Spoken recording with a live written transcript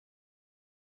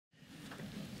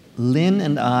Lynn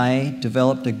and I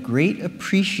developed a great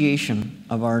appreciation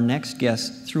of our next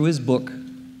guest through his book,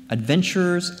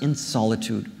 Adventurers in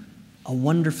Solitude, a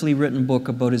wonderfully written book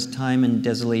about his time in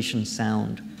Desolation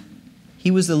Sound.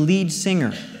 He was the lead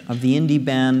singer of the indie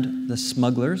band The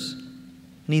Smugglers,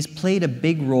 and he's played a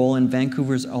big role in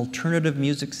Vancouver's alternative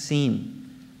music scene.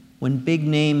 When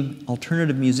big-name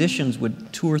alternative musicians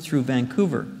would tour through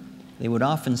Vancouver, they would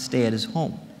often stay at his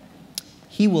home.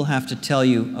 He will have to tell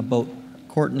you about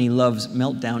Courtney Love's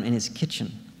meltdown in his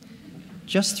kitchen.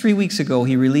 Just 3 weeks ago,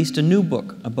 he released a new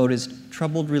book about his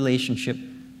troubled relationship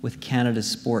with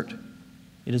Canada's sport.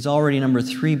 It is already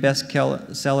 #3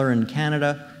 bestseller in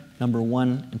Canada,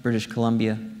 #1 in British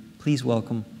Columbia. Please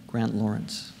welcome Grant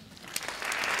Lawrence.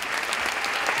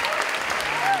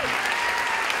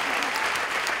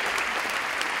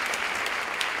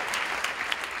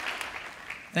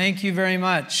 Thank you very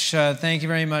much. Thank you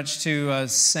very much to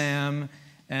Sam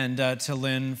and to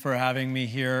Lynn for having me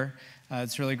here.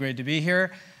 It's really great to be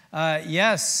here.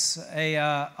 Yes,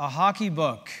 a hockey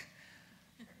book.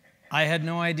 I had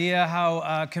no idea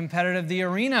how competitive the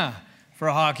arena for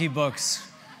hockey books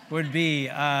would be.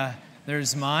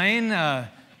 There's mine.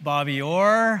 Bobby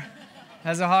Orr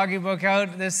has a hockey book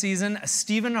out this season.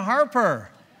 Stephen Harper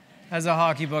has a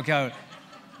hockey book out.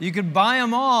 You could buy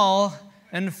them all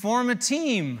and form a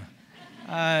team.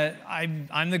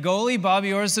 I'm the goalie,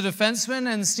 Bobby Orr's the defenseman,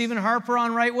 and Stephen Harper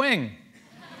on right wing.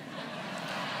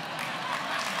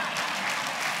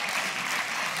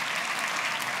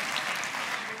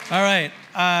 All right.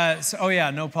 Oh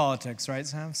yeah, no politics, right,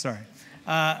 Sam? Sorry.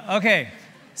 Okay.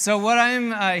 So what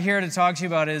I'm here to talk to you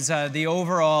about is the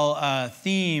overall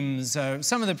themes,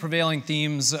 some of the prevailing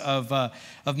themes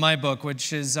of my book,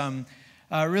 which is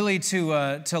really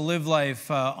to live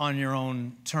life on your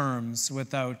own terms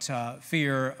without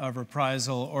fear of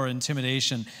reprisal or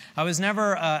intimidation. I was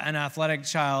never an athletic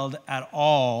child at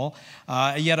all,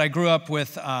 yet I grew up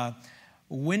with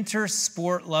winter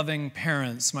sport-loving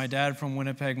parents. My dad from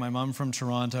Winnipeg, my mom from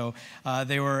Toronto.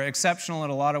 They were exceptional at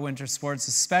a lot of winter sports,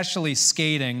 especially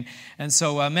skating. And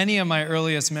so many of my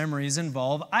earliest memories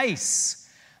involve ice.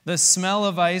 The smell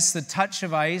of ice, the touch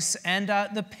of ice, and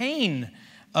the pain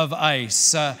of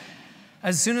ice.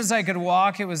 As soon as I could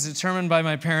walk, it was determined by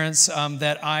my parents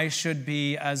that I should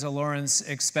be, as a Lawrence,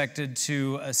 expected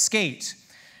to skate.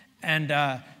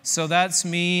 And so that's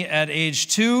me at age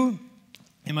 2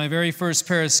 in my very first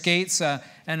pair of skates.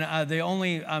 And the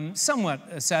only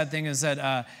somewhat sad thing is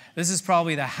that this is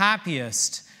probably the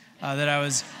happiest that I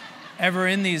was ever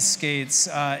in these skates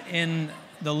in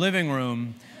the living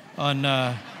room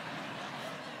on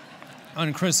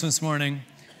Christmas morning.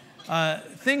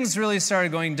 Things really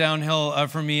started going downhill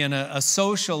for me on a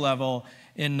social level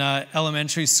in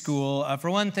elementary school. For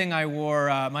one thing, I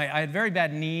had very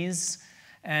bad knees,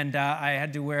 and I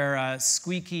had to wear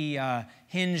squeaky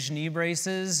hinge knee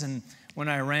braces, and when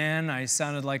I ran, I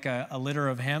sounded like a litter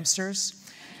of hamsters.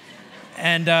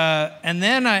 And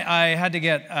then I had to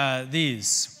get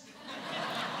these,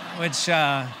 which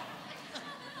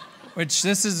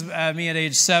this is me at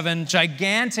age 7,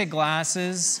 gigantic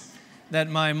glasses that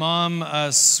my mom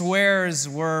swears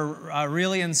were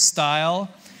really in style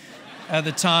at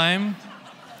the time,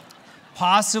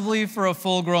 possibly for a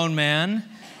full-grown man.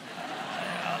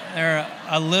 They're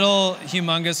a little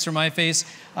humongous for my face.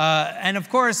 And of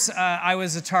course, I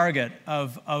was a target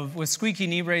with squeaky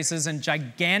knee braces and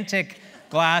gigantic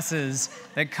glasses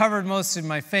that covered most of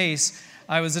my face.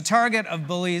 I was a target of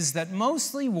bullies that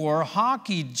mostly wore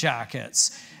hockey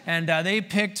jackets. And they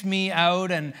picked me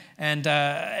out, and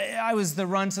I was the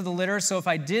runt of the litter. So if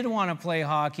I did want to play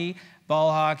hockey,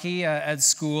 ball hockey at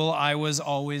school, I was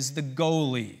always the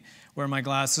goalie, where my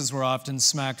glasses were often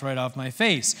smacked right off my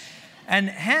face. And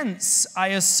hence, I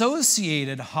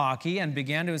associated hockey and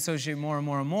began to associate more and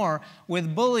more and more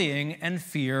with bullying and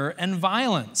fear and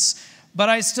violence. But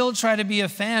I still try to be a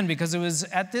fan because it was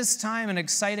at this time an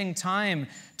exciting time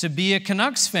to be a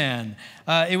Canucks fan.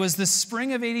 It was the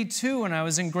spring of '82 when I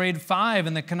was in grade 5,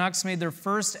 and the Canucks made their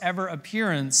first ever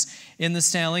appearance in the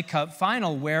Stanley Cup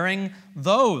final wearing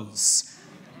those.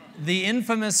 The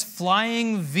infamous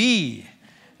Flying V.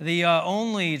 The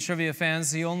only, trivia fans,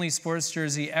 the only sports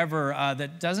jersey ever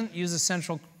that doesn't use a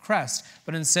central crest,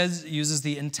 but instead uses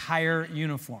the entire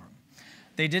uniform.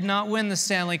 They did not win the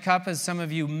Stanley Cup, as some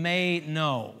of you may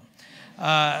know.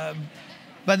 But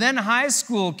then high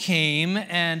school came,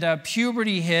 and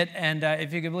puberty hit, and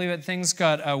if you can believe it, things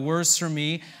got worse for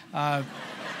me.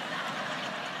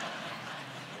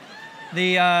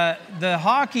 The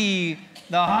hockey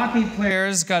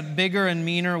players got bigger and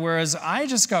meaner, whereas I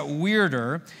just got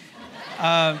weirder.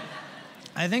 And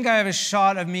I think I have a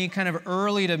shot of me kind of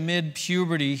early to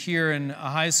mid-puberty here in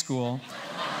high school.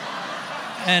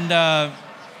 And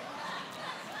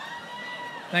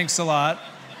thanks a lot.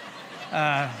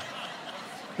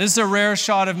 This is a rare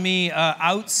shot of me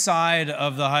outside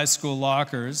of the high school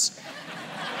lockers.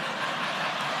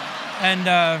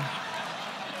 And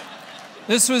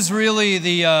this was really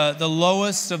the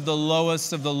lowest of the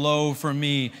lowest of the low for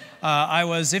me. I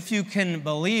was, if you can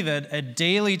believe it, a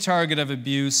daily target of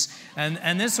abuse.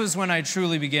 And this was when I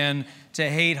truly began to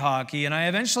hate hockey. And I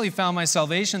eventually found my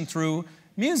salvation through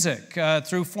music,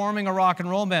 through forming a rock and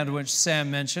roll band, which Sam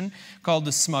mentioned, called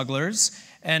the Smugglers.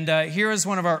 And here is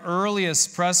one of our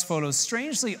earliest press photos,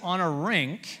 strangely on a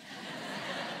rink.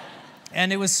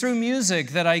 And it was through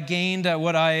music that I gained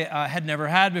what I had never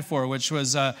had before, which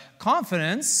was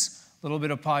confidence, a little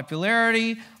bit of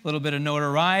popularity, a little bit of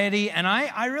notoriety. And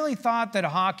I really thought that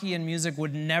hockey and music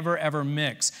would never, ever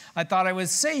mix. I thought I was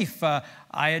safe. I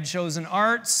had chosen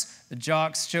arts, the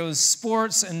jocks chose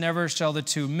sports, and never shall the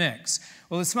two mix.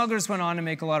 Well, the Smugglers went on to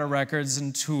make a lot of records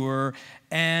and tour,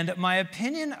 and my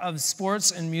opinion of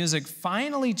sports and music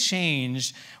finally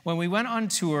changed when we went on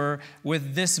tour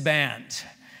with this band.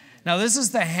 Now, this is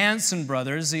the Hanson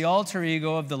Brothers, the alter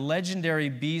ego of the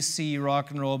legendary BC rock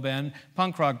and roll band,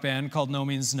 punk rock band called No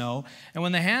Means No. And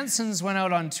when the Hansons went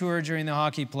out on tour during the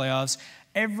hockey playoffs,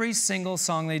 every single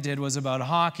song they did was about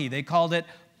hockey. They called it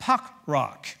puck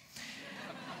rock.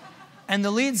 And the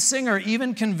lead singer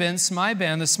even convinced my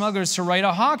band, the Smugglers, to write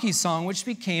a hockey song, which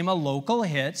became a local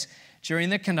hit during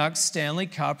the Canucks Stanley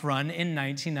Cup run in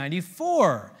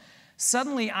 1994.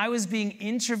 Suddenly, I was being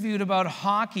interviewed about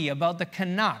hockey, about the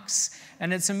Canucks.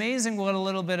 And it's amazing what a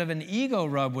little bit of an ego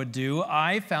rub would do.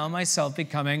 I found myself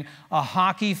becoming a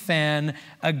hockey fan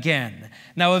again.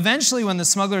 Now, eventually, when the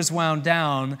Smugglers wound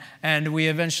down, and we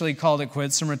eventually called it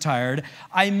quits and retired,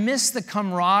 I missed the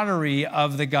camaraderie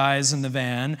of the guys in the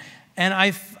van. And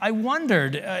I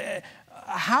wondered,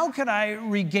 how could I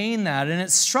regain that? And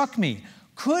it struck me,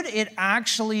 could it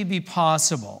actually be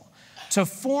possible to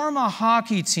form a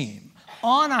hockey team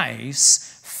on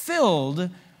ice filled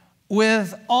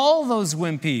with all those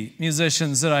wimpy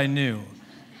musicians that I knew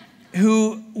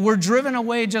who were driven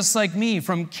away just like me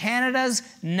from Canada's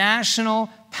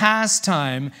national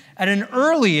pastime at an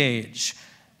early age,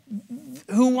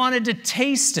 who wanted to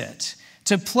taste it,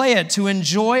 to play it, to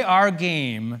enjoy our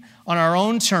game on our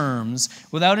own terms,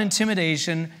 without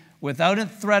intimidation, without a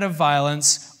threat of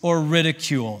violence or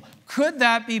ridicule. Could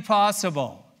that be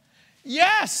possible?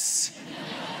 Yes!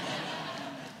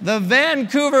 The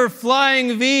Vancouver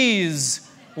Flying V's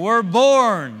were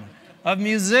born of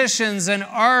musicians and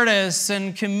artists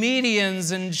and comedians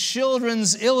and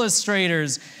children's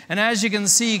illustrators. And as you can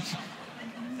see,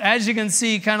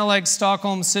 kind of like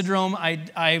Stockholm Syndrome,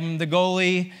 I'm the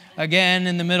goalie again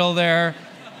in the middle there.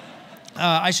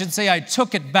 I should say I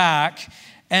took it back,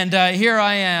 and here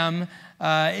I am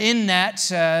in net.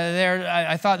 There,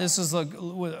 I thought this was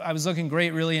I was looking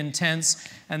great, really intense,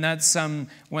 and that's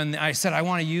when I said I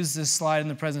want to use this slide in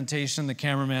the presentation. The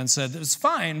cameraman said it was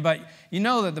fine, but you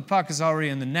know that the puck is already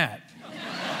in the net.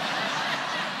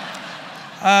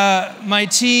 My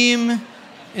team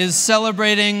is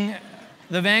celebrating.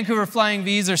 The Vancouver Flying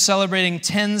V's are celebrating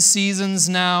 10 seasons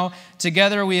now.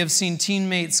 Together, we have seen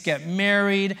teammates get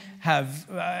married, have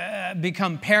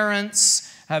become parents,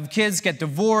 have kids get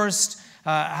divorced,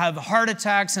 have heart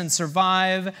attacks and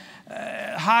survive,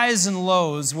 highs and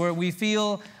lows where we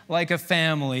feel like a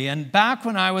family. And back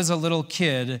when I was a little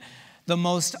kid, the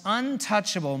most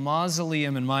untouchable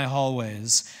mausoleum in my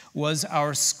hallways was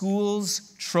our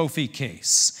school's trophy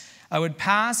case. I would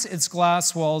pass its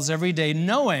glass walls every day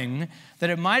knowing that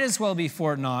it might as well be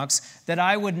Fort Knox, that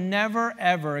I would never,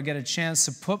 ever get a chance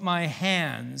to put my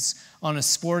hands on a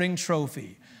sporting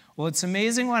trophy. Well, it's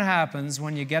amazing what happens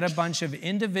when you get a bunch of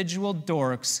individual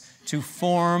dorks to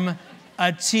form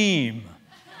a team.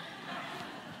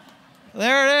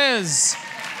 There it is.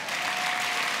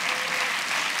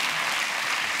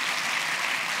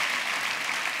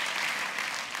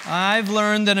 I've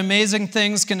learned that amazing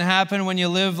things can happen when you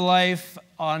live life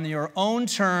on your own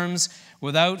terms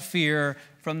without fear.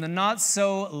 From the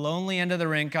not-so-lonely end of the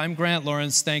rink, I'm Grant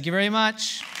Lawrence. Thank you very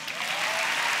much.